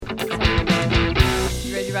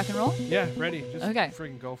rock and roll? Yeah, ready. Just Okay.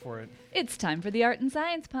 freaking go for it. It's time for the Art and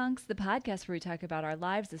Science Punks, the podcast where we talk about our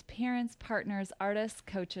lives as parents, partners, artists,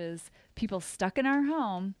 coaches, people stuck in our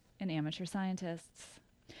home, and amateur scientists.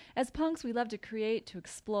 As punks, we love to create, to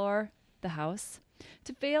explore the house,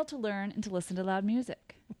 to fail, to learn, and to listen to loud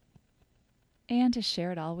music. And to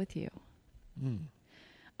share it all with you.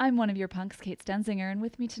 I'm one of your punks, Kate Stenzinger, and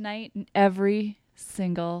with me tonight and every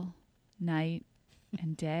single night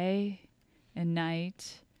and day and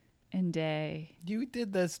night and day You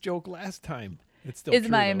did this joke last time. It's still is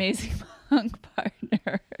true, my though. amazing punk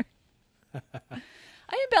partner.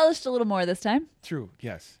 I embellished a little more this time. True.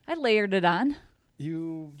 Yes. I layered it on.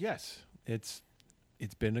 Yes. It's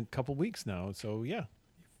been a couple weeks now, so yeah,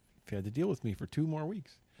 you've had to deal with me for 2 more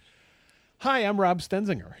weeks. Hi, I'm Rob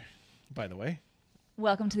Stenzinger. By the way.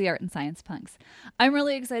 Welcome to the Art and Science Punks. I'm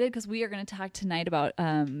really excited because we are going to talk tonight about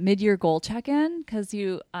mid-year goal check-in, because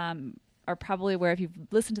you are probably aware, if you've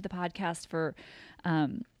listened to the podcast for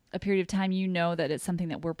a period of time, you know that it's something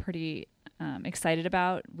that we're pretty excited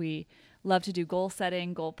about. We love to do goal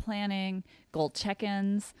setting, goal planning, goal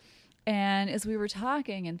check-ins. And as we were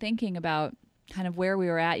talking and thinking about kind of where we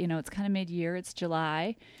were at, it's kind of mid-year, it's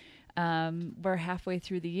July. We're halfway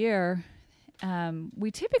through the year.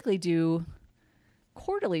 We typically do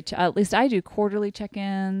quarterly, at least I do quarterly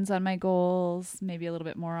check-ins on my goals, maybe a little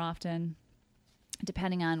bit more often,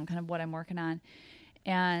 depending on kind of what I'm working on.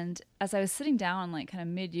 And as I was sitting down, like kind of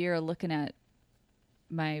mid-year, looking at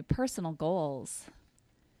my personal goals,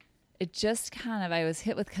 it just I was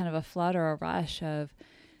hit with kind of a flood or a rush of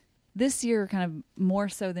this year, kind of more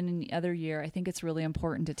so than any other year. I think it's really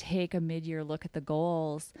important to take a mid-year look at the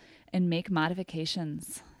goals and make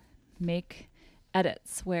modifications, make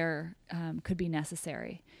edits where could be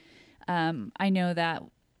necessary. I know that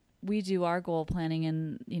we do our goal planning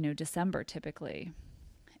in December typically,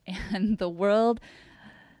 and the world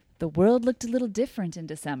looked a little different in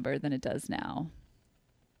December than it does now.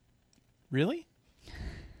 Really?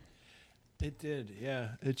 It did.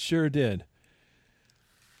 Yeah, it sure did.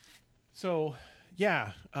 So,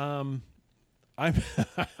 yeah, I've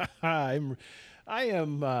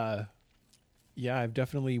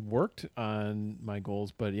definitely worked on my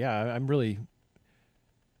goals, but yeah, I'm really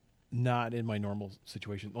not in my normal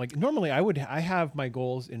situation. Like normally I have my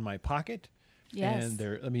goals in my pocket. Yes. And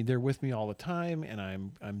they're with me all the time, and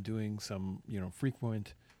I'm doing some,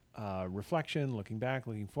 frequent reflection, looking back,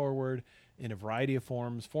 looking forward in a variety of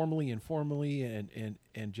forms, formally, informally,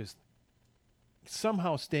 and just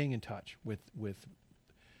somehow staying in touch with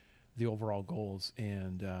the overall goals.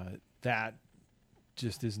 And that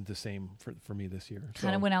just isn't the same for me this year.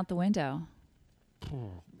 Kind of went out the window.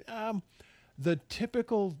 The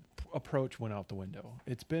typical approach went out the window.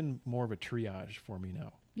 It's been more of a triage for me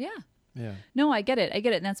now. Yeah. Yeah. No, I get it.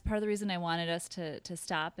 And that's part of the reason I wanted us to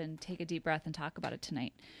stop and take a deep breath and talk about it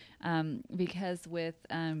tonight. Because with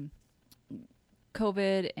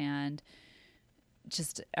COVID and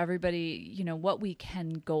just everybody, what we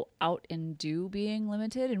can go out and do being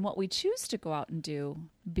limited, and what we choose to go out and do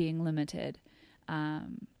being limited,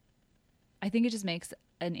 I think it just makes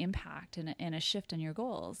an impact and a shift on your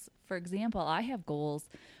goals. For example, I have goals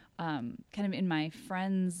kind of in my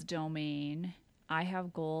friends domain. I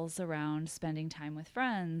have goals around spending time with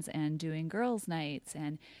friends and doing girls' nights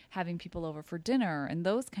and having people over for dinner and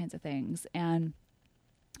those kinds of things. And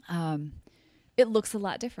it looks a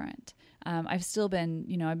lot different. I've still been,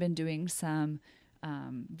 I've been doing some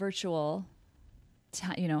virtual,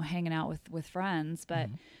 hanging out with friends, but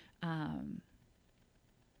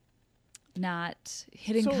not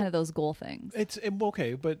hitting kind of those goal things. It's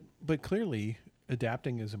okay, but clearly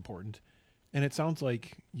adapting is important. And it sounds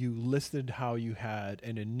like you listed how you had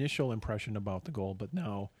an initial impression about the goal,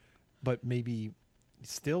 but maybe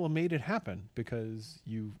still made it happen because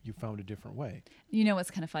you found a different way. You know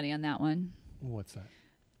what's kind of funny on that one? What's that?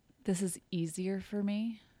 This is easier for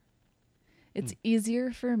me. It's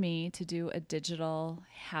easier for me to do a digital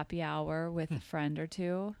happy hour with a friend or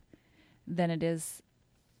two than it is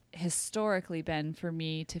historically been for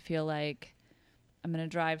me to feel like I'm going to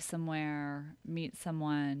drive somewhere, meet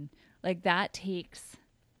someone. Like that takes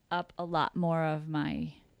up a lot more of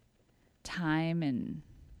my time and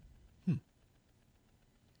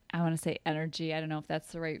I want to say energy. I don't know if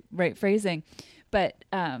that's the right phrasing, but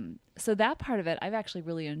so that part of it, I've actually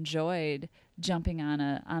really enjoyed jumping on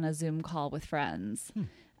a Zoom call with friends,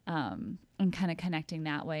 and kind of connecting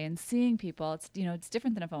that way and seeing people. It's it's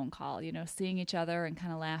different than a phone call. Seeing each other and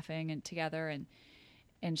kind of laughing and together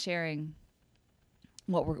and sharing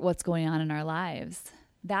what's going on in our lives.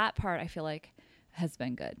 That part I feel like has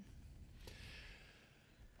been good.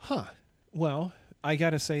 Huh. Well, I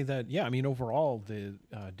got to say that, yeah, I mean, overall, the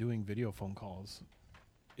doing video phone calls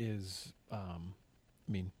is, I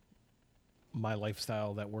mean, my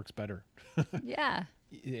lifestyle that works better. Yeah.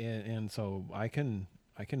 And so I can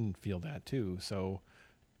feel that too. So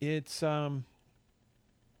it's, But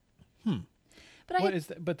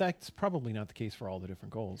but that's probably not the case for all the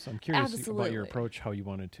different goals. I'm curious about your Absolutely. approach, how you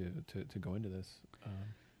wanted to go into this.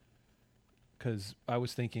 Because I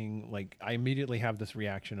was thinking, like, I immediately have this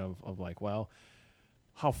reaction of like, well,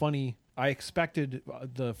 how funny. I expected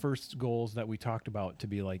the first goals that we talked about to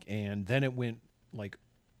be like, and then it went like,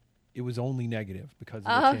 it was only negative because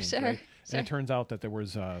of the change, sure, right? sure. And it turns out that there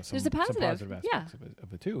was some positive, aspects yeah.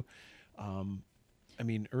 of it too. I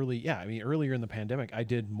mean, earlier in the pandemic, I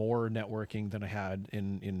did more networking than I had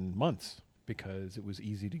in months because it was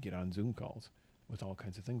easy to get on Zoom calls with all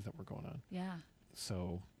kinds of things that were going on. Yeah.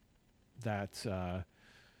 So that's, but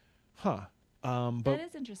That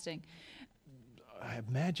is interesting. I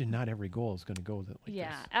imagine not every goal is going to go like Yeah,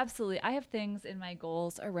 this. absolutely. I have things in my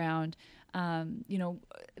goals around,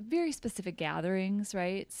 very specific gatherings,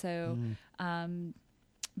 right? So,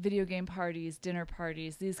 video game parties, dinner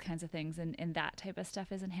parties, these kinds of things, and that type of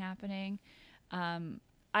stuff isn't happening.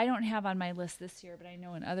 I don't have on my list this year, but I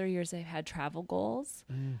know in other years I've had travel goals.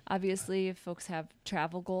 Obviously, if folks have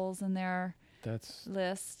travel goals in their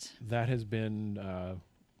list. That has been,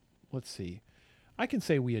 let's see. I can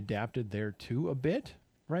say we adapted there too a bit,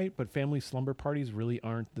 right? But family slumber parties really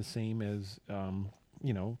aren't the same as,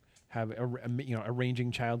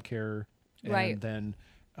 arranging childcare and Right. then,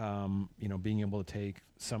 being able to take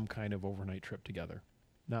some kind of overnight trip together.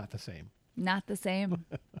 Not the same. Not the same.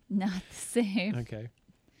 Not the same. Okay.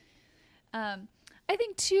 I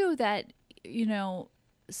think too that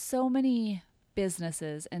so many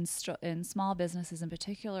businesses and small businesses in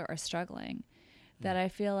particular are struggling. That I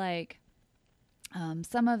feel like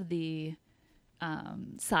some of the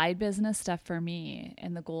side business stuff for me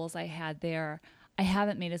and the goals I had there, I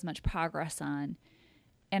haven't made as much progress on,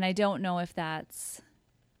 and I don't know if that's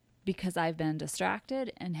because I've been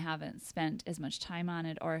distracted and haven't spent as much time on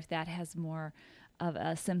it, or if that has more of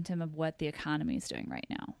a symptom of what the economy is doing right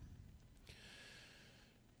now.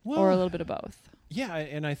 Well, or a little bit of both. Yeah,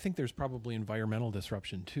 and I think there's probably environmental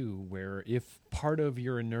disruption too, where if part of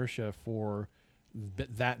your inertia for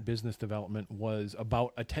that business development was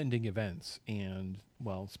about attending events and,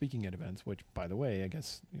 well, speaking at events, which, by the way, I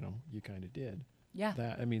guess, you kind of did. Yeah.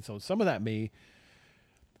 So some of that may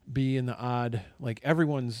be in the odd, like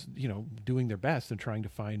everyone's, doing their best and trying to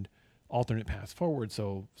find alternate paths forward.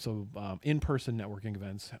 So in-person networking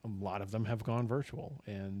events, a lot of them have gone virtual.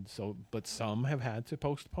 And so, but some have had to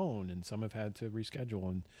postpone and some have had to reschedule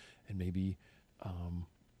and maybe,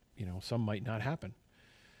 some might not happen.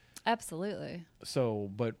 Absolutely.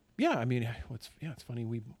 So, but yeah, I mean, it's funny.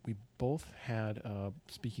 We both had a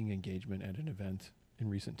speaking engagement at an event in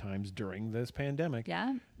recent times during this pandemic.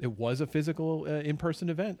 Yeah. It was a physical in-person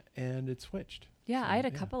event and it switched. Yeah. So, I had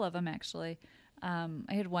a couple of them actually. I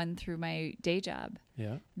had one through my day job.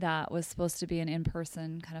 Yeah. That was supposed to be an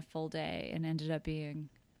in-person kind of full day and ended up being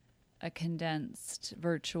a condensed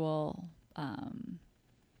virtual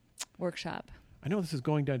workshop. I know this is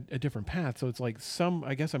going down a different path, so it's like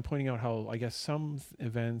I guess I'm pointing out how some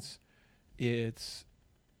events, it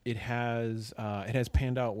has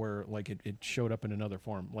panned out where like it showed up in another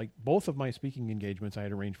form. Like both of my speaking engagements I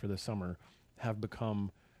had arranged for this summer have become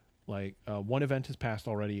like one event has passed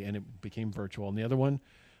already and it became virtual, and the other one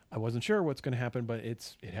I wasn't sure what's going to happen, but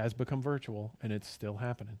it has become virtual and it's still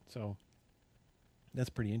happening. So that's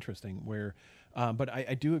pretty interesting. But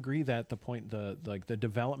I do agree that the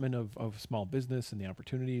development of small business and the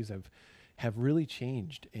opportunities have really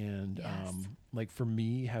changed, and Yes. for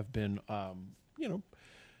me have been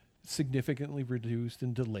significantly reduced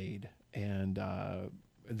and delayed, and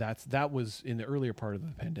that was in the earlier part of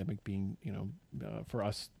the pandemic, being for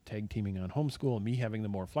us tag teaming on homeschool and me having the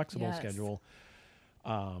more flexible Yes. schedule.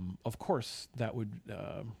 Of course, that would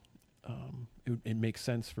it makes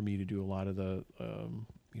sense for me to do a lot of the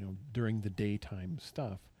during the daytime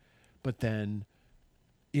stuff, but then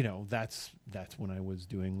that's when I was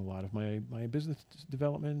doing a lot of my business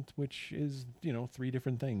development, which is 3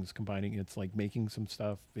 different things combining. It's like making some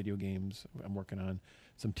stuff, video games I'm working on,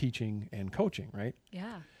 some teaching and coaching, right?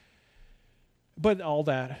 Yeah. But all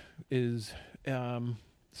that is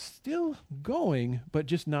still going, but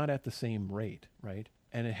just not at the same rate, right?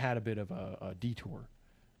 And it had a bit of a detour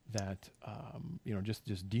that,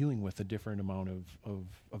 just dealing with a different amount of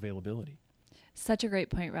availability. Such a great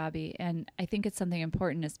point, Robbie. And I think it's something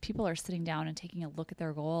important as people are sitting down and taking a look at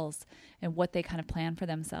their goals and what they kind of plan for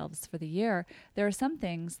themselves for the year. There are some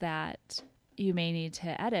things that, you may need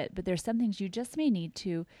to edit, but there's some things you just may need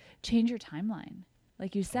to change your timeline.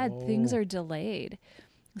 Like you said, things are delayed.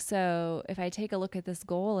 So if I take a look at this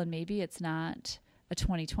goal and maybe it's not a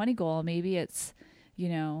 2020 goal, maybe it's,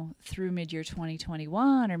 through mid-year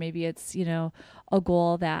 2021, or maybe it's, a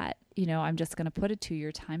goal that, I'm just going to put a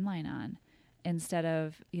 2-year timeline on instead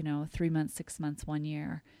of, 3 months, 6 months, 1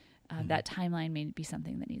 year. That timeline may be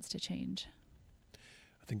something that needs to change.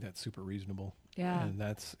 I think that's super reasonable. Yeah.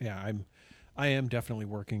 And I am definitely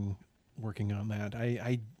working on that.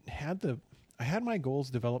 I had my goals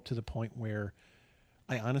developed to the point where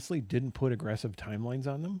I honestly didn't put aggressive timelines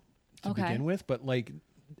on them to begin with, but like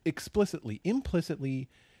implicitly,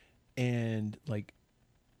 and like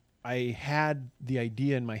I had the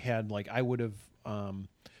idea in my head, like I would have,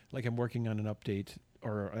 like I'm working on an update,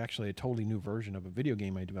 or actually a totally new version of a video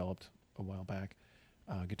game I developed a while back,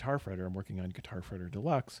 Guitar Fretter. I'm working on Guitar Fretter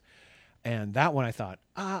Deluxe. And that one I thought,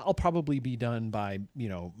 I'll probably be done by,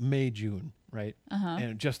 May, June, right?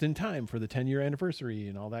 And just in time for the 10-year anniversary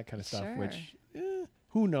and all that kind of stuff, which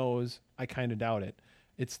who knows? I kind of doubt it.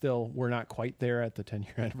 It's still, we're not quite there at the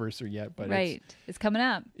 10-year anniversary yet, but it's coming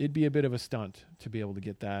up. It'd be a bit of a stunt to be able to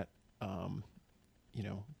get that,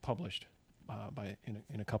 published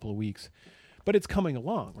in a couple of weeks. But it's coming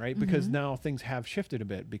along, right? Because now things have shifted a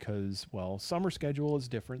bit because, well, summer schedule is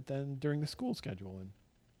different than during the school schedule. And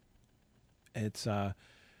it's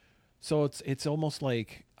so it's almost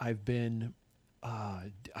like I've been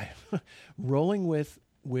rolling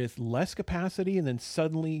with less capacity and then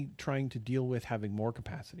suddenly trying to deal with having more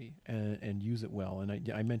capacity and use it well.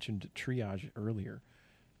 And I mentioned triage earlier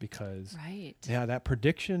because that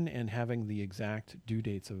prediction and having the exact due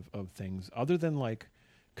dates of things, other than like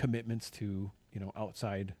commitments to,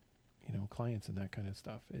 outside, clients and that kind of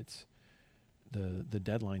stuff. It's the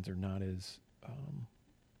deadlines are not as,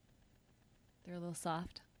 they're a little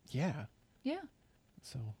soft. Yeah. Yeah.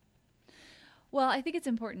 So. Well, I think it's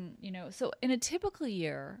important, so in a typical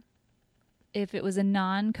year, if it was a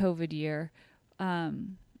non-COVID year,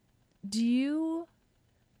 do you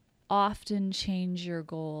often change your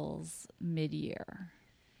goals mid-year?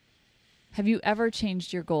 Have you ever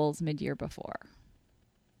changed your goals mid-year before?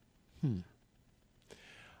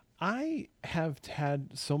 I have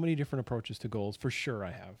had so many different approaches to goals. For sure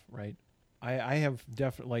I have, right? I have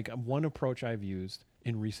definitely, like, one approach I've used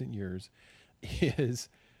in recent years is,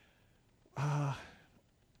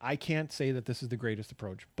 I can't say that this is the greatest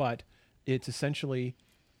approach, but it's essentially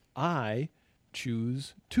I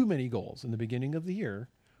choose too many goals in the beginning of the year,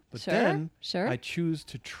 but then I choose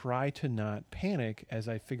to try to not panic as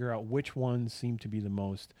I figure out which ones seem to be the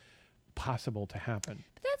most possible to happen.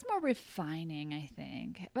 But that's more refining, I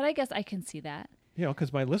think. But I guess I can see that.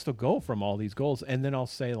 Because my list will go from all these goals, and then I'll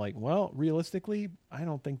say, like, well, realistically, I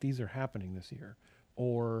don't think these are happening this year.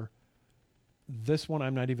 Or this one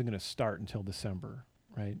I'm not even going to start until December,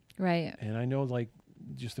 right? Right. And I know, like,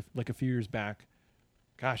 just a few years back,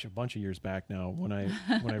 gosh, a bunch of years back now, when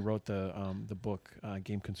I wrote the book,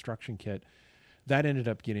 Game Construction Kit, that ended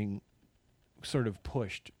up getting sort of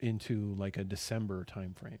pushed into, like, a December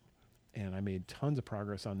time frame. And I made tons of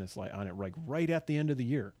progress on this, like, on it, like, right at the end of the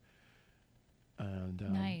year. And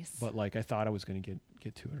nice. But like I thought I was going to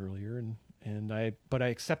get to it earlier, and I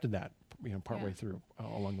accepted that partway through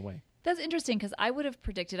along the way. That's interesting because I would have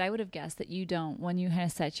guessed that you don't, when you kind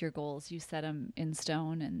of set your goals, you set them in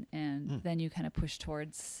stone and then you kind of push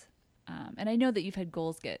towards. And I know that you've had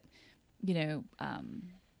goals get, kind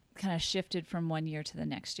of shifted from one year to the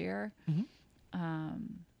next year.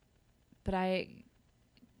 But I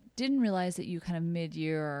didn't realize that you kind of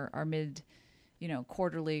mid-year or mid,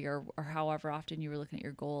 quarterly or however often you were looking at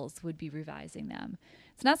your goals would be revising them.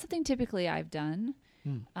 It's not something typically I've done,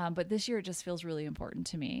 but this year it just feels really important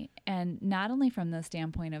to me. And not only from the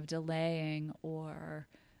standpoint of delaying or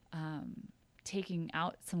taking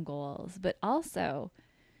out some goals, but also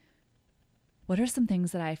what are some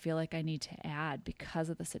things that I feel like I need to add because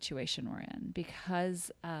of the situation we're in, because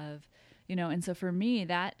of, and so for me,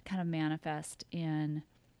 that kind of manifests in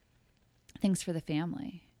things for the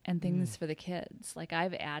family and things for the kids. Like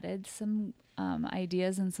I've added some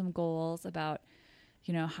ideas and some goals about,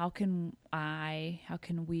 how can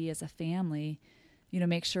we as a family,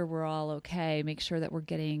 make sure we're all okay, make sure that we're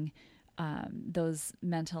getting those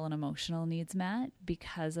mental and emotional needs met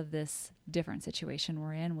because of this different situation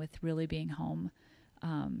we're in with really being home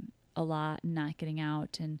a lot and not getting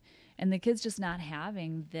out and the kids just not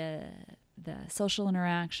having the social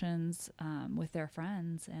interactions with their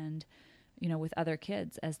friends and with other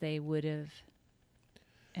kids as they would have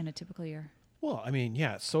in a typical year. Well, I mean,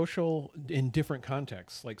 yeah, social in different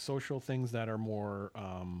contexts, like social things that are more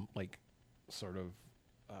like sort of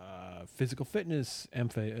physical fitness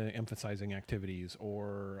emphasizing activities,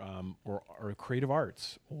 or creative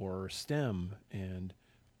arts, or STEM, and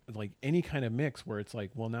like any kind of mix where it's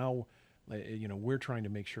like, well, now, we're trying to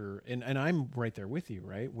make sure, and I'm right there with you,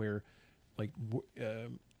 right? Where like,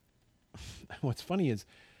 what's funny is,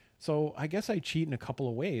 so I guess I cheat in a couple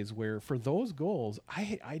of ways where for those goals,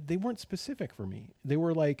 they weren't specific for me. They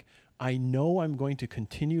were like, I know I'm going to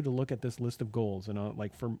continue to look at this list of goals, and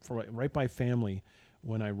like for right by family,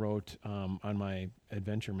 when I wrote on my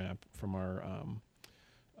adventure map from our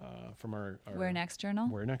Where Next journal.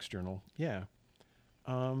 Where Next journal, yeah.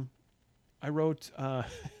 I wrote. I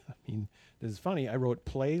mean, this is funny. I wrote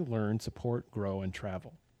play, learn, support, grow, and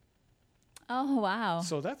travel. Oh wow!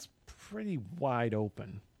 So that's pretty wide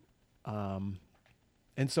open, and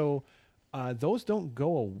so those don't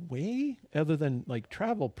go away. Other than like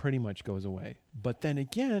travel, pretty much goes away. But then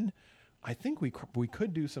again, I think we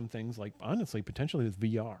could do some things like, honestly, potentially with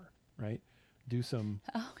VR, right? Do some.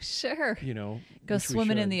 Oh sure. Go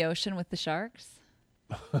swimming in the ocean with the sharks.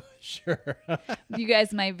 Sure. You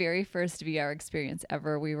guys, my very first VR experience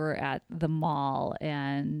ever, we were at the mall,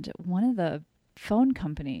 and one of the phone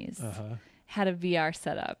companies had a VR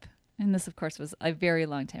setup. And this, of course, was a very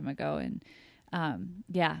long time ago. And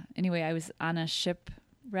anyway, I was on a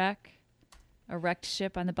wrecked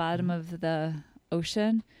ship on the bottom of the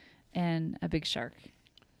ocean, and a big shark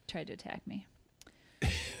tried to attack me.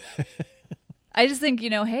 I just think,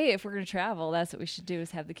 hey, if we're going to travel, that's what we should do,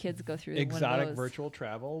 is have the kids go through exotic virtual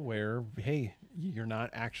travel where, hey, you're not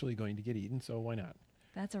actually going to get eaten, so why not?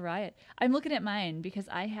 That's a riot. I'm looking at mine because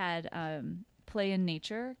I had play in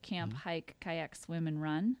nature, camp, hike, kayak, swim, and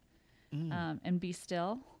run, and be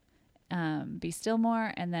still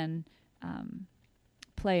more, and then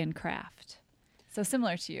play and craft. So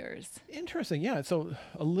similar to yours. Interesting, yeah. So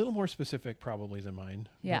a little more specific probably than mine.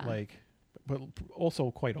 Yeah. But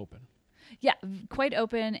also quite open. Yeah, quite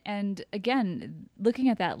open. And again, looking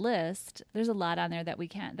at that list, there's a lot on there that we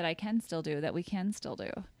can still do.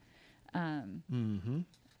 And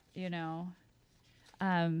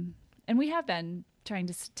we have been trying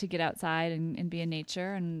to get outside and be in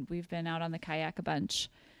nature, and we've been out on the kayak a bunch.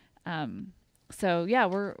 So yeah,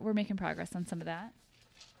 we're making progress on some of that.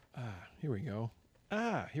 Here we go.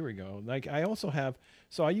 Like I also have,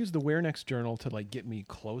 so I use the Where Next journal to like get me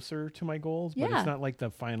closer to my goals, but it's not like the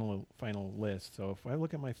final list. So if I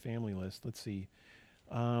look at my family list, let's see.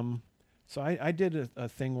 So I did a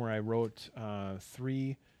thing where I wrote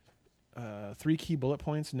three key bullet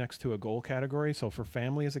points next to a goal category. So for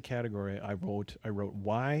family as a category, I wrote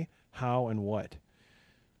why, how, and what.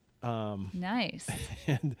 Nice.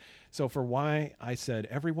 And so for why, I said,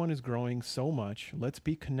 everyone is growing so much. Let's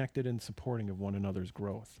be connected and supporting of one another's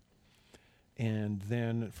growth. And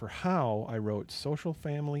then for how, I wrote social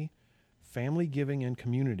family giving and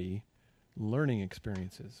community, learning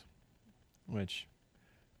experiences, which.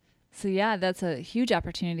 So yeah, that's a huge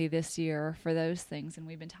opportunity this year for those things. And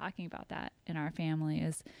we've been talking about that in our family,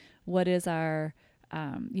 is what is our,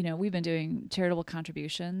 we've been doing charitable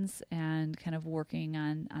contributions and kind of working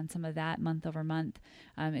on some of that month over month,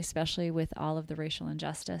 especially with all of the racial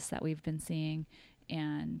injustice that we've been seeing,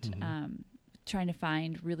 and trying to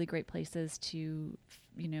find really great places to,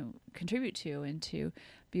 contribute to and to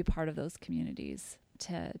be a part of those communities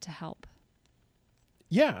to help.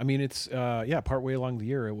 Yeah, I mean, it's, partway along the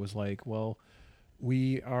year, it was like, well,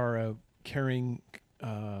 we are caring,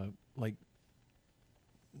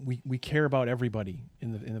 we care about everybody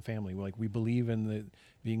in the family. Like we believe in the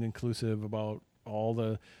being inclusive about all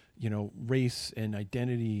the, race and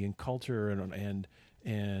identity and culture and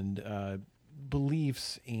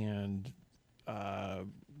beliefs and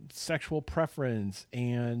sexual preference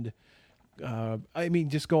and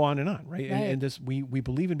just go on, right? Right. And this we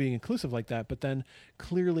believe in being inclusive like that. But then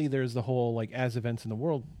clearly there's the whole, like, as events in the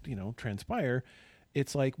world transpire,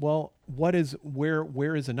 it's like, well,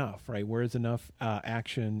 where is enough, right? Where is enough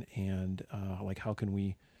action, and how can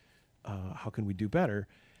we do better?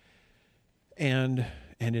 And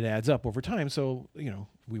it adds up over time. So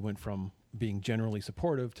we went from being generally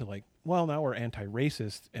supportive to like, well, now we're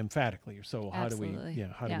anti-racist emphatically. So how Absolutely.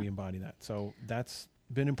 do we embody that? So that's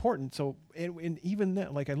been important. So and even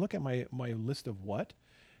that, like I look at my list of what,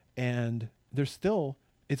 and there's still,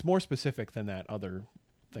 it's more specific than that other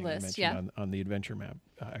thing list, I mentioned on the adventure map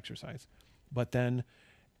exercise. But then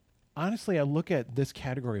honestly, I look at this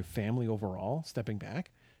category of family overall, stepping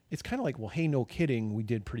back, it's kind of like, well, hey, no kidding, we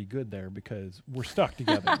did pretty good there because we're stuck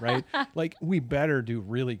together, right? Like we better do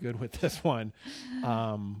really good with this one.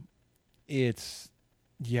 That's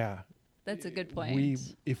a good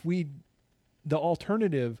point. The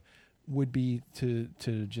alternative would be to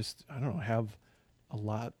just, I don't know, have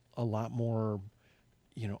a lot more,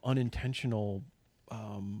 unintentional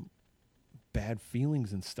bad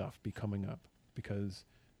feelings and stuff be coming up because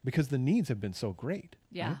the needs have been so great.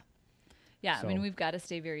 Yeah. Right? Yeah. So- I mean, we've got to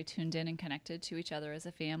stay very tuned in and connected to each other as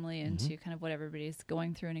a family and Mm-hmm. to kind of what everybody's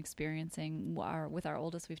going through and experiencing. With our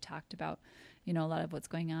oldest, we've talked about, a lot of what's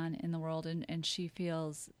going on in the world. And she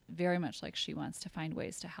feels very much like she wants to find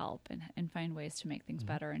ways to help and find ways to make things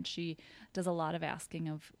better. And she does a lot of asking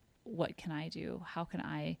of, what can I do? How can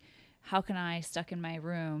I stuck in my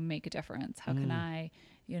room make a difference? How can I,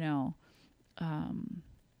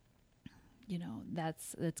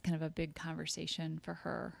 that's kind of a big conversation for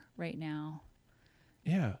her right now.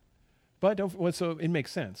 Yeah. But so it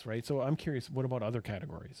makes sense, right? So I'm curious, what about other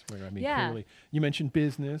categories? Right? I mean, Yeah. clearly you mentioned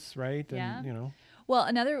business, right? And, Yeah. Well,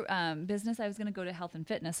 another business, I was going to go to health and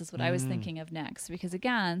fitness is what I was thinking of next, because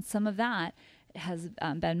again, some of that has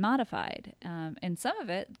been modified. And some of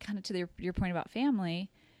it, kind of to your point about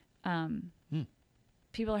family,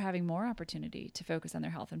 people are having more opportunity to focus on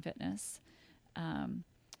their health and fitness.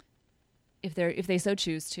 If they so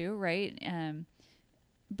choose to, right?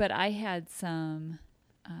 But I had something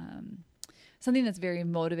that's very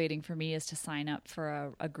motivating for me is to sign up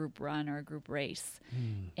for a group run or a group race.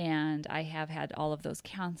 And I have had all of those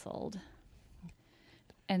canceled.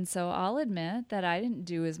 And so I'll admit that I didn't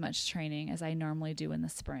do as much training as I normally do in the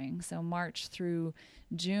spring. So March through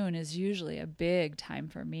June is usually a big time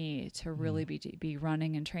for me to really be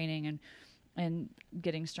running and training and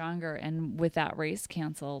getting stronger. And with that race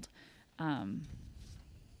canceled, I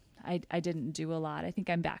didn't do a lot. I think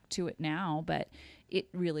I'm back to it now, but it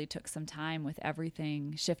really took some time with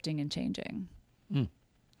everything shifting and changing.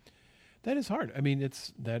 That is hard. I mean,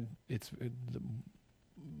 it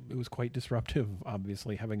was quite disruptive,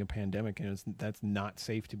 obviously, having a pandemic, and that's not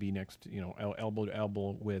safe to be next, elbow to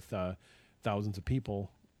elbow with thousands of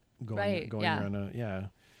people going yeah. on going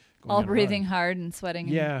All on a breathing run. hard and sweating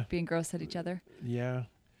Yeah. and being gross at each other. Yeah.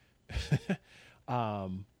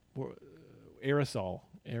 Aerosol.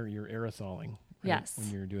 You're aerosoling. Right? Yes.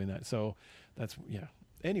 When you're doing that. So that's, yeah.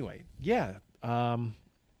 Anyway, yeah.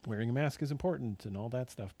 Wearing a mask is important and all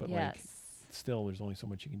that stuff. But Yes. still, there's only so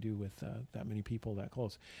much you can do with that many people that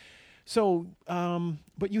close. So,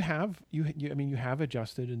 but you have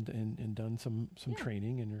adjusted and done some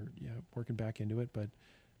training and you're working back into it.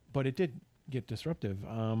 But it did get disrupted.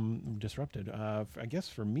 I guess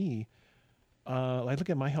for me, I look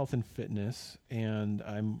at my health and fitness, and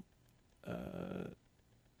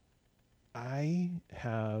I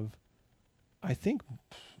think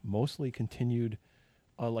mostly continued,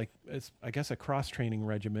 I guess a cross training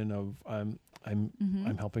regimen of I'm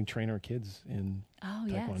helping train our kids in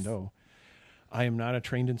Taekwondo. Yes. I am not a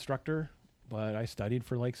trained instructor, but I studied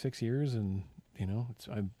for like 6 years, and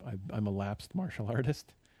I'm a lapsed martial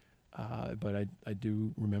artist. But I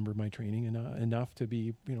do remember my training enough to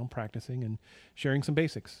be, practicing and sharing some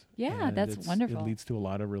basics. Yeah, and that's wonderful. It leads to a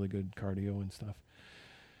lot of really good cardio and stuff,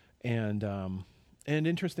 and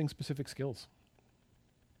interesting specific skills.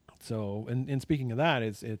 So, and speaking of that,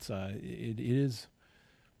 it is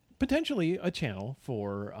potentially a channel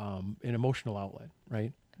for an emotional outlet,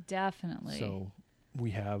 right? Definitely. So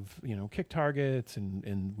we have kick targets,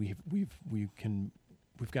 and we've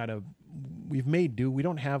made do. We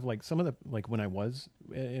don't have like some of the, like when I was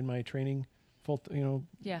in my training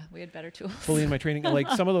yeah, we had better tools. Fully in my training, like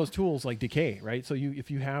some of those tools like decay, right? So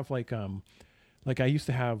if you have like I used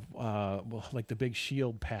to have like the big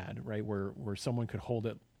shield pad, right, where someone could hold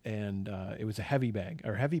it, and it was a heavy bag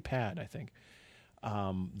or heavy pad, I think.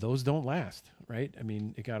 Those don't last, right? I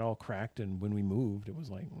mean, it got all cracked, and when we moved, it was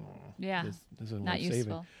like, this isn't not worth useful.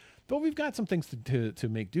 saving. But we've got some things to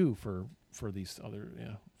make do for these other,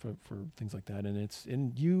 for things like that. And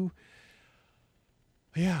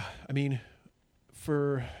I mean,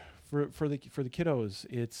 for the kiddos,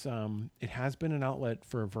 it has been an outlet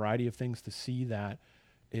for a variety of things to see that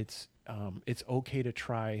it's okay to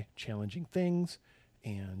try challenging things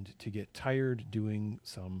and to get tired doing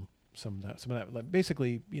some of that, like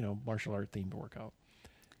basically, martial art themed workout.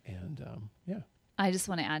 And I just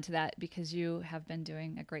want to add to that, because you have been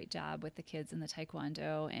doing a great job with the kids in the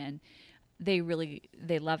Taekwondo, and they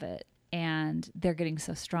love it, and they're getting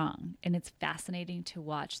so strong, and it's fascinating to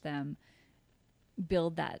watch them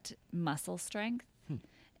build that muscle strength.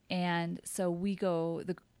 And so we go,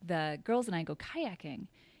 the girls and I go kayaking,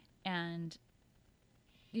 and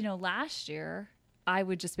last year I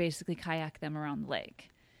would just basically kayak them around the lake.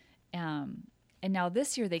 And now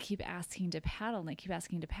this year they keep asking to paddle,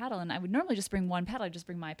 and I would normally just bring one paddle. I'd just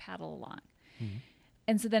bring my paddle along.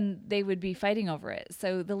 And so then they would be fighting over it.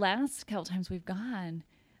 So the last couple times we've gone,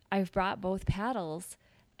 I've brought both paddles,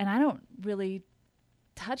 and I don't really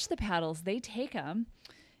touch the paddles. They take them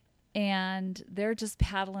and they're just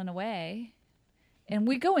paddling away. And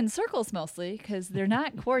we go in circles mostly because they're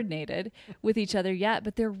not coordinated with each other yet,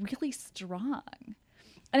 but they're really strong.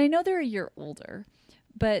 And I know they're a year older,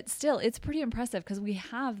 but still, it's pretty impressive because we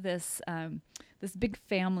have this this big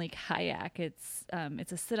family kayak. It's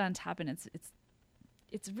a sit on top, and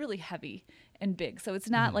it's really heavy and big. So it's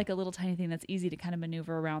not like a little tiny thing that's easy to kind of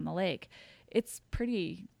maneuver around the lake. It's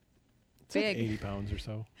pretty big. Like 80 pounds or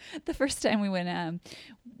so. The first time we went,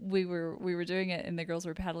 we were doing it, and the girls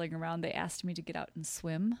were paddling around. They asked me to get out and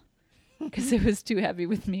swim because it was too heavy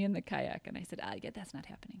with me in the kayak, and I said, yeah, that's not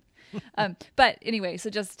happening. But anyway, so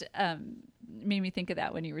just made me think of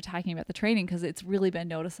that when you were talking about the training, because it's really been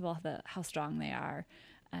noticeable how strong they are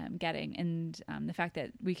getting, and the fact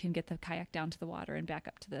that we can get the kayak down to the water and back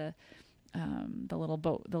up to the little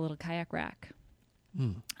boat, the little kayak rack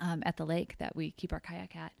at the lake that we keep our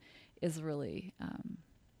kayak at, is really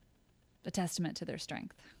a testament to their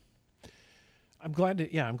strength. I'm glad to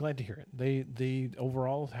hear it. They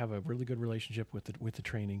overall have a really good relationship with the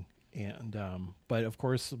training, and but of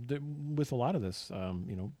course with a lot of this,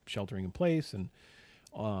 sheltering in place, and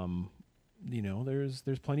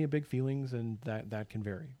there's plenty of big feelings, and that can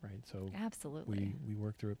vary, right? So absolutely, we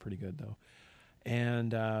work through it pretty good though,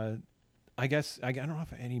 and I guess I don't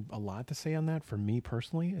have a lot to say on that for me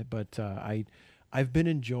personally, but I've been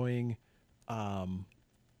enjoying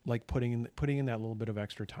like putting in that little bit of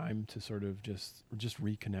extra time to sort of just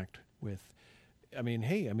reconnect with.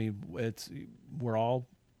 We're all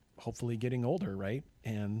hopefully getting older, right?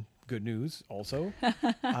 And good news also,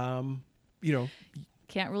 can't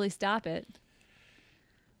really stop it.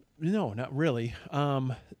 No, not really.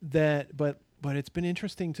 But it's been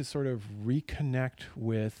interesting to sort of reconnect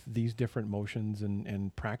with these different motions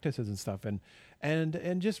and practices and stuff, and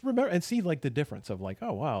just remember and see like the difference of like,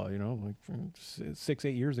 oh wow, like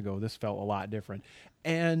 6-8 years ago this felt a lot different,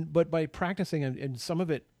 but by practicing and some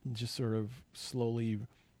of it just sort of slowly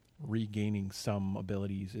regaining some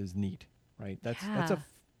abilities is neat, right? That's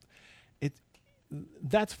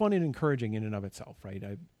fun and encouraging in and of itself, right?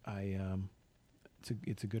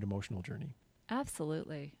 It's a good emotional journey.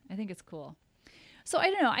 Absolutely, I think it's cool. So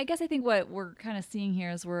I don't know. I guess I think what we're kind of seeing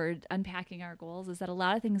here as we're unpacking our goals is that a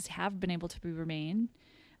lot of things have been able to remain.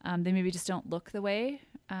 They maybe just don't look the way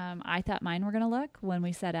I thought mine were going to look when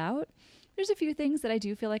we set out. There's a few things that I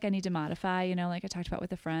do feel like I need to modify. Like I talked about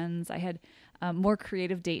with the friends. I had more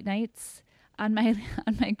creative date nights on my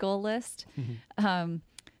goal list, and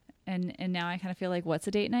now I kind of feel like, what's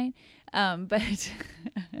a date night? But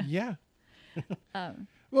yeah.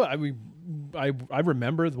 Well, I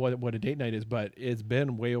remember what a date night is, but it's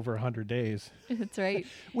been way over 100 days. That's right.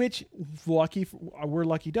 Which we're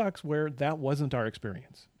lucky ducks where that wasn't our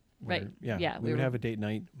experience. Right. Yeah. We would have a date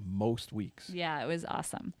night most weeks. Yeah, it was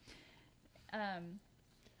awesome. And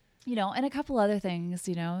a couple other things,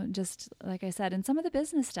 just like I said, and some of the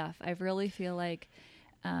business stuff, I really feel like,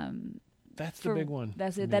 that's the big one.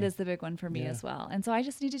 That's it. That is the big one for me as well. And so I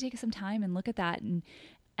just need to take some time and look at that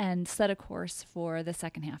and set a course for the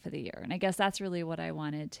second half of the year. And I guess that's really what I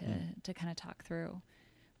wanted to kind of talk through.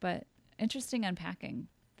 But interesting unpacking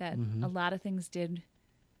that a lot of things did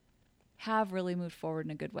have really moved forward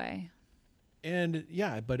in a good way. And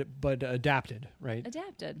but adapted, right?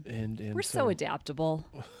 Adapted. And we're so adaptable.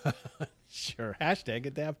 Sure.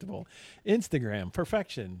 #adaptable. Instagram,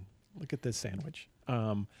 perfection. Look at this sandwich.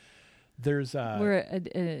 There's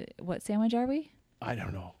what sandwich are we? I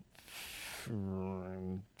don't know.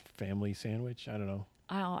 Family sandwich. I don't know.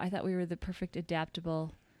 Oh, I thought we were the perfect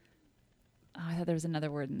adaptable. Oh, I thought there was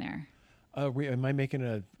another word in there. Am I making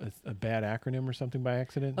a bad acronym or something by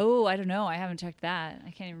accident? Oh, I don't know. I haven't checked that.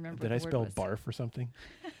 I can't even remember. Did I spell barf or something?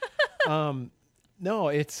 No,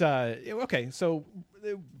 it's okay. So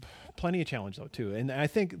plenty of challenge though too, and I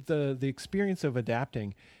think the experience of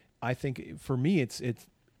adapting, I think for me it's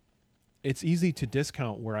easy to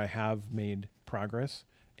discount where I have made progress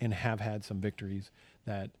and have had some victories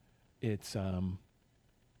that it's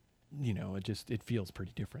it feels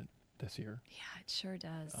pretty different this year. Yeah, it sure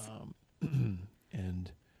does.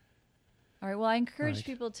 And all right, well, I encourage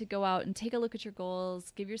people to go out and take a look at your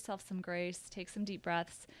goals, give yourself some grace, take some deep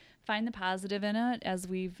breaths, find the positive in it, as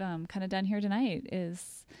we've kind of done here tonight,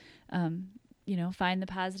 is find the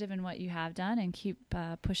positive in what you have done and keep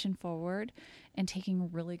pushing forward and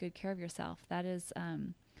taking really good care of yourself. That is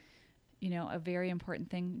a very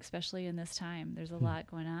important thing, especially in this time. There's a lot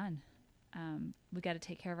going on. We got to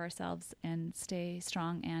take care of ourselves and stay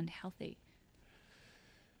strong and healthy.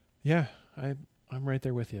 Yeah, I'm right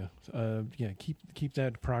there with you. Keep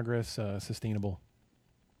that progress sustainable.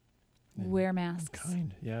 Wear masks.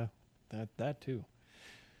 Kind, yeah, that too.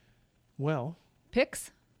 Well,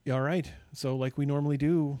 Picks? all right. So like we normally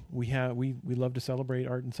do, we love to celebrate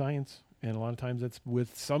art and science, and a lot of times it's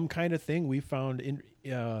with some kind of thing we found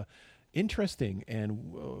interesting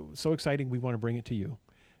and so exciting we want to bring it to you.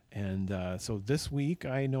 And so this week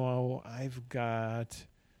I know I've got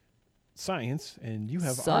science and you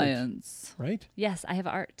have science. Art, right? Yes, I have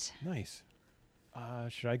art. Nice.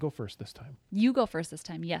 Should I go first this time? You go first this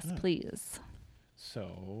time. Yes, please.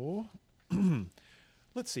 So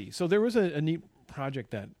let's see. So there was a neat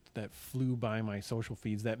project that flew by my social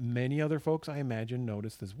feeds that many other folks I imagine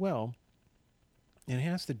noticed as well. And it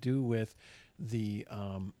has to do with the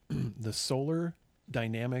the Solar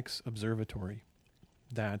Dynamics Observatory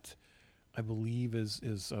that I believe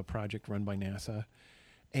is a project run by NASA.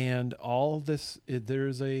 And all this,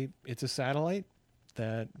 it's a satellite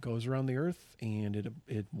that goes around the Earth, and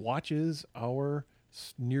it watches our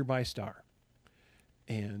nearby star.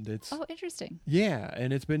 And it's interesting. Yeah,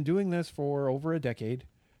 and it's been doing this for over a decade.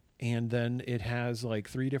 And then it has like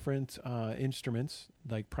 3 different instruments,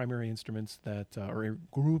 like primary instruments that, or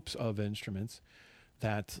groups of instruments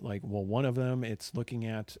that, like, well, one of them, it's looking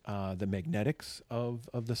at the magnetics of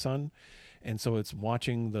the sun. And so it's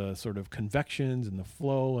watching the sort of convections and the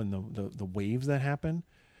flow and the waves that happen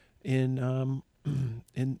in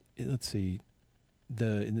let's see,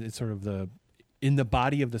 it's sort of in the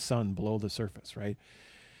body of the sun below the surface, right?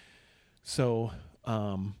 So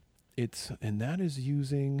that is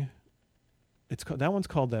using, that one's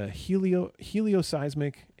called the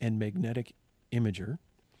helioseismic and magnetic imager.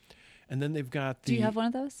 And then they've got Do you have one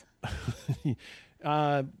of those?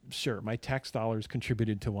 Sure. My tax dollars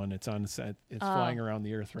contributed to one. It's on set. It's flying around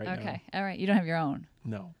the Earth right now. Okay. All right. You don't have your own.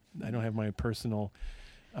 No, I don't have my personal.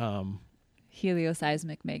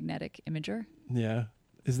 Helioseismic magnetic imager. Yeah.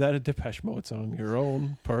 Is that a Depeche Mode song? Your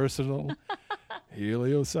own personal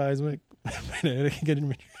helioseismic magnetic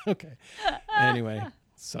imager. Okay. Anyway,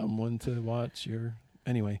 someone to watch your.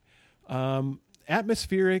 Anyway,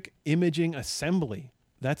 atmospheric imaging assembly.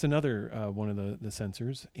 That's another one of the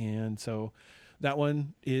sensors. And so that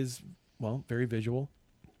one is, well, very visual.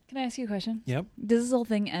 Can I ask you a question? Yep. Does this whole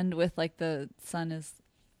thing end with like the sun is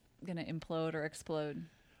going to implode or explode?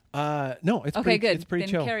 No, it's okay, good. It's pretty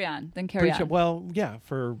then chill. Carry on. Then carry on. Chill. Well, yeah,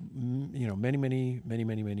 for many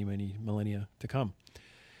millennia to come.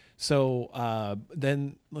 So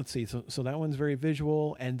then let's see. So that one's very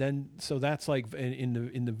visual, and then so that's like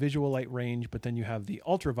in the visual light range. But then you have the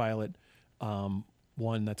ultraviolet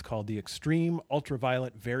one that's called the Extreme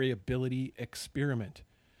Ultraviolet Variability Experiment.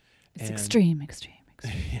 It's extreme.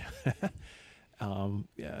 Yeah.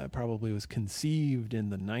 Yeah, it probably was conceived in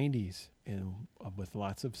the 90s with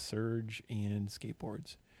lots of surge and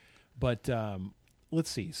skateboards. But let's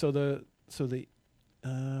see. So the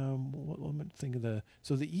let me think of the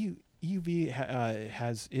EUV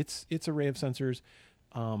has its array of sensors,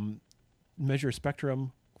 measure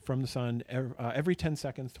spectrum from the sun every 10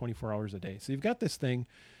 seconds, 24 hours a day. So you've got this thing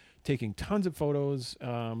taking tons of photos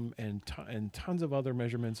and tons of other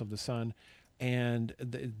measurements of the sun, and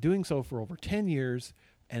doing so for over 10 years.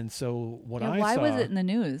 And so what I why saw was it in the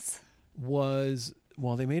news? Was,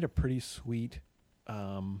 well, they made a pretty sweet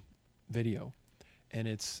video, and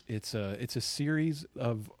it's a series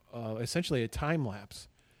of essentially a time lapse.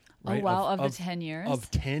 Right? Oh wow! Of the 10 years. Of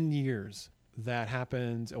 10 years that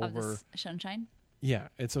happens of over the sunshine. Yeah,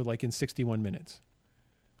 it's like in 61 minutes.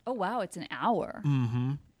 Oh wow! It's an hour.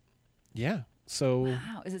 Mm-hmm. Yeah. So.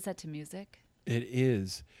 Wow! Is it set to music? It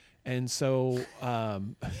is, and so are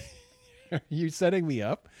you setting me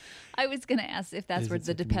up? I was going to ask if that's Is where it the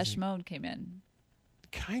set to Depeche music? Mode came in.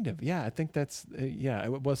 Kind of, yeah. I think that's yeah.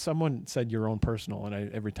 Well, someone said your own personal,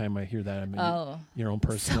 and every time I hear that, I mean your own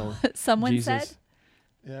personal. Someone Jesus. said.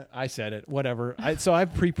 Yeah, I said it. Whatever. So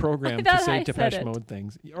I've pre-programmed I to thought say I Depeche said it. Mode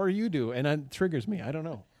things, or you do, and it triggers me. I don't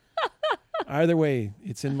know. Either way,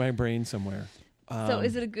 it's in my brain somewhere. So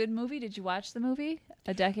is it a good movie? Did you watch the movie?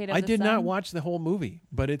 A Decade of the I did Sun? not watch the whole movie,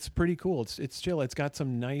 but it's pretty cool. It's chill. It's got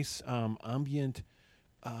some nice ambient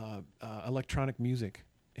electronic music,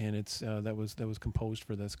 and it's that was composed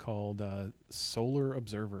for this called Solar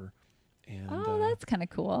Observer. And that's kind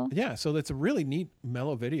of cool. yeah, so that's a really neat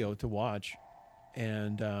mellow video to watch,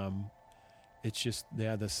 and it's just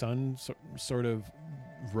the sun sort of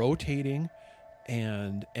rotating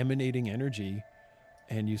and emanating energy,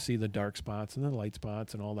 and you see the dark spots and the light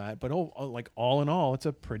spots and all that. But like all in all, it's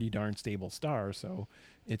a pretty darn stable star, so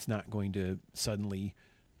it's not going to suddenly,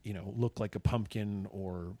 look like a pumpkin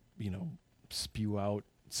or spew out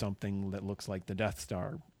something that looks like the Death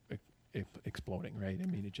Star exploding, right? I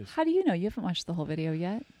mean, it just. How do you know? You haven't watched the whole video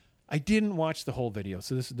yet. I didn't watch the whole video,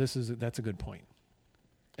 so that's a good point.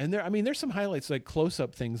 And there's some highlights, like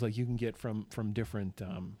close-up things like you can get from different,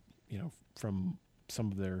 from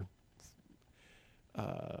some of their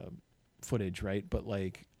footage, right? But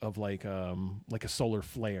like a solar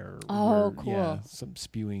flare. Oh, cool. Yeah, some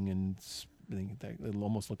spewing and it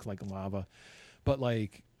almost looks like lava. But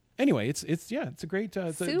like, anyway, it's a great.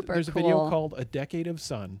 Super there's a cool. video called "A Decade of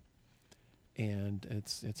Sun," and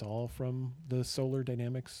it's all from the Solar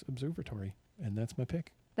Dynamics Observatory, and that's my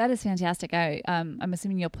pick. That is fantastic. I'm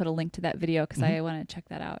assuming you'll put a link to that video because I want to check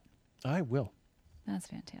that out. I will. That's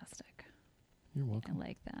fantastic. You're welcome. I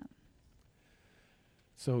like that.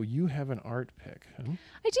 So you have an art pick, huh?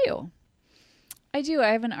 I do. I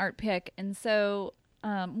have an art pick. And so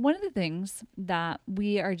one of the things that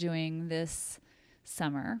we are doing this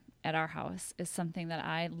summer at our house is something that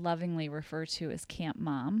I lovingly refer to as Camp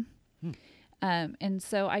Mom. And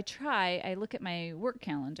so I look at my work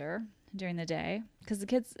calendar during the day because the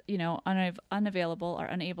kids, unavailable or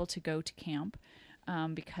unable to go to camp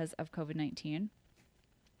because of COVID-19.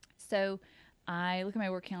 So I look at my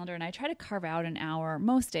work calendar and I try to carve out an hour.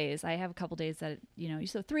 Most days, I have a couple days that,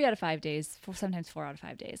 so 3 out of 5 days, sometimes 4 out of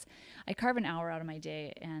 5 days. I carve an hour out of my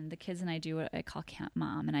day and the kids and I do what I call Camp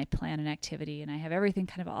Mom, and I plan an activity and I have everything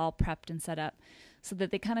kind of all prepped and set up so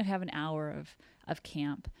that they kind of have an hour of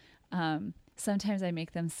camp. Sometimes I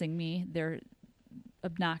make them sing me their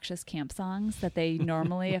obnoxious camp songs that they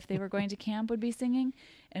normally, if they were going to camp, would be singing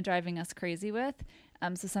and driving us crazy with.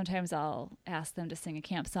 So sometimes I'll ask them to sing a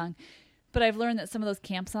camp song. But I've learned that some of those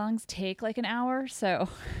camp songs take like an hour, so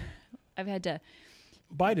I've had to...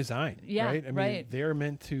 By design, right? I mean, right. They're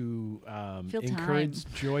meant to Fill encourage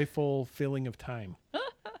time. joyful filling of time.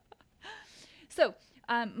 So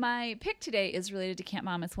my pick today is related to Camp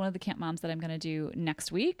Mom. It's one of the Camp Moms that I'm going to do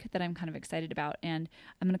next week that I'm kind of excited about, and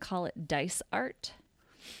I'm going to call it Dice Art.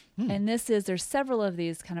 And there's several of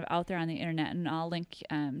these kind of out there on the internet, and I'll link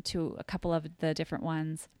to a couple of the different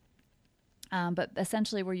ones. But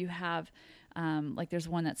essentially where you have, there's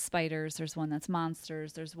one that's spiders, there's one that's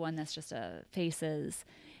monsters, there's one that's just faces,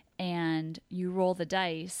 and you roll the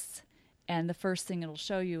dice, and the first thing it'll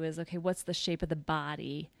show you is, okay, what's the shape of the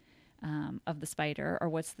body of the spider,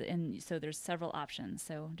 or so there's several options.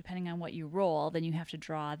 So depending on what you roll, then you have to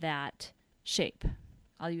draw that shape.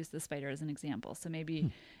 I'll use the spider as an example. So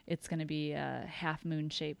maybe it's going to be a half moon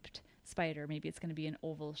shaped spider. Maybe it's going to be an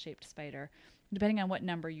oval shaped spider. Depending on what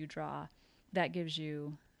number you draw, that gives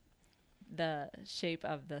you the shape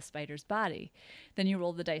of the spider's body. Then you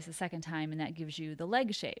roll the dice a second time, and that gives you the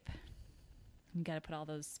leg shape. You got to put all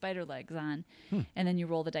those spider legs on. And then you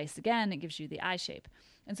roll the dice again, it gives you the eye shape.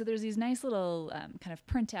 And so there's these nice little kind of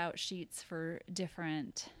printout sheets for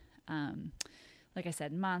different, like I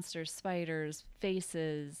said, monsters, spiders,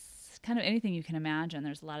 faces, kind of anything you can imagine.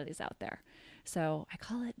 There's a lot of these out there. So I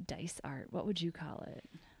call it dice art. What would you call it?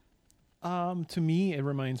 To me, it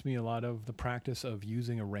reminds me a lot of the practice of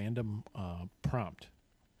using a random prompt.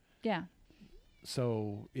 Yeah.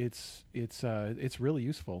 So it's really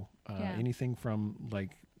useful. Anything from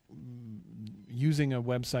like using a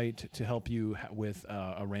website to help you with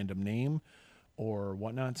a random name or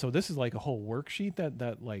whatnot. So this is like a whole worksheet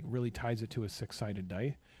that like really ties it to a 6-sided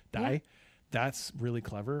die. Yeah. That's really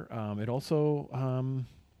clever. It also,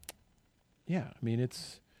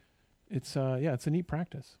 it's a neat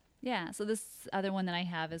practice. Yeah, so this other one that I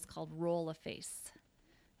have is called Roll a Face.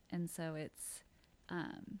 And so it's,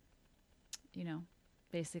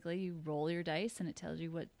 basically you roll your dice and it tells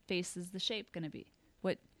you what face is the shape going to be.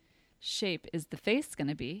 What shape is the face going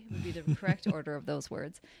to be would be the correct order of those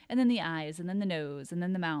words. And then the eyes, and then the nose, and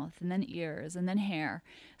then the mouth, and then ears, and then hair.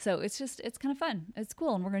 So it's kind of fun. It's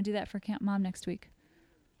cool, and we're going to do that for Camp Mom next week.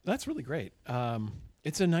 That's really great.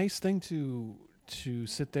 It's a nice thing to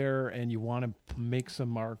sit there and you want to make some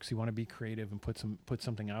marks. You want to be creative and put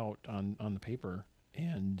something out on the paper.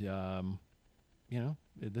 And,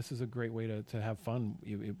 this is a great way to have fun,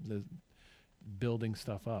 building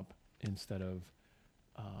stuff up instead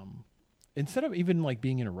of even like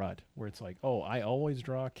being in a rut where it's like, oh, I always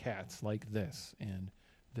draw cats like this. And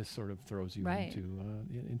this sort of throws you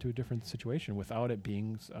into a different situation without it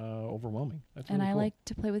being overwhelming. That's really I cool. like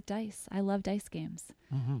to play with dice. I love dice games.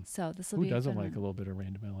 Mm-hmm. So this will be Who doesn't a fun like one. a little bit of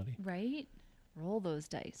randomility? Right? Roll those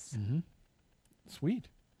dice. Mm-hmm. Sweet.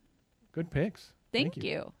 Good picks. Thank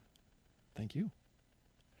you. Thank you.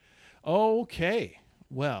 Okay.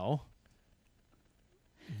 Well,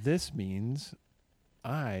 this means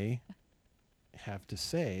I have to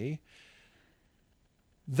say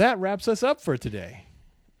that wraps us up for today.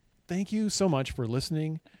 Thank you so much for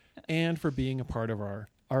listening and for being a part of our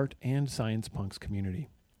Art and Science Punks community.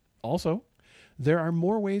 Also, there are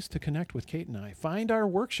more ways to connect with Kate and I. Find our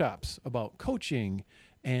workshops about coaching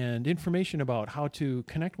and information about how to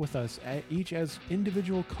connect with us each as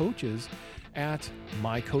individual coaches at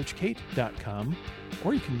mycoachkate.com.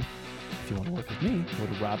 Or you can, if you want to work with me, go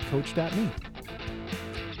to robcoach.me.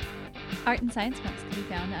 Art and Science Punks can be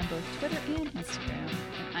found on both Twitter and Instagram.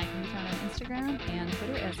 And I can be found on Instagram and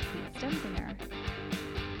Twitter as Kate Stenzinger.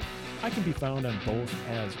 I can be found on both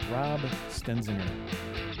as Rob Stenzinger.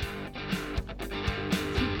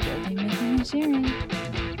 Keep building, making, and sharing.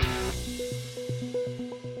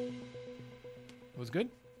 Was good?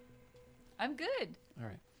 I'm good. All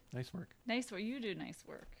right. Nice work. Nice work. You do nice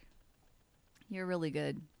work. You're really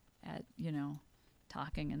good at,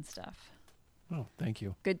 talking and stuff. Oh, thank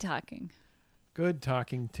you. Good talking. Good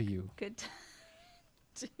talking to you. Good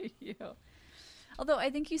to you. Although I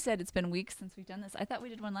think you said it's been weeks since we've done this. I thought we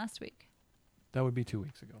did one last week. That would be 2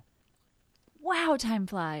 weeks ago. Wow, time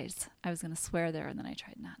flies. I was going to swear there and then I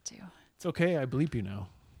tried not to. It's okay. I bleep you now.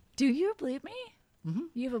 Do you bleep me? Mm-hmm.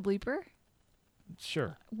 You have a bleeper?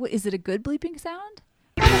 Sure. Is it a good bleeping sound?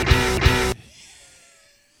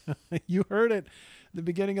 You heard it at the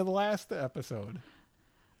beginning of the last episode.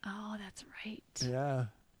 Oh, that's right. Yeah.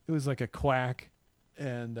 It was like a quack.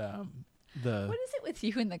 And What is it with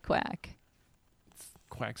you and the quack?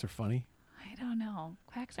 Quacks are funny. I don't know.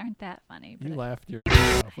 Quacks aren't that funny. But You laughed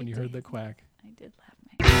yourself off when you heard the quack. I did laugh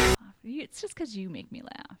myself off. It's just because you make me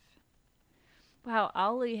laugh. Wow,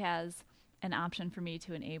 Ollie has an option for me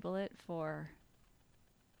to enable it for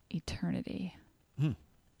eternity.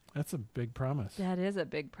 That's a big promise. That is a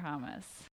big promise.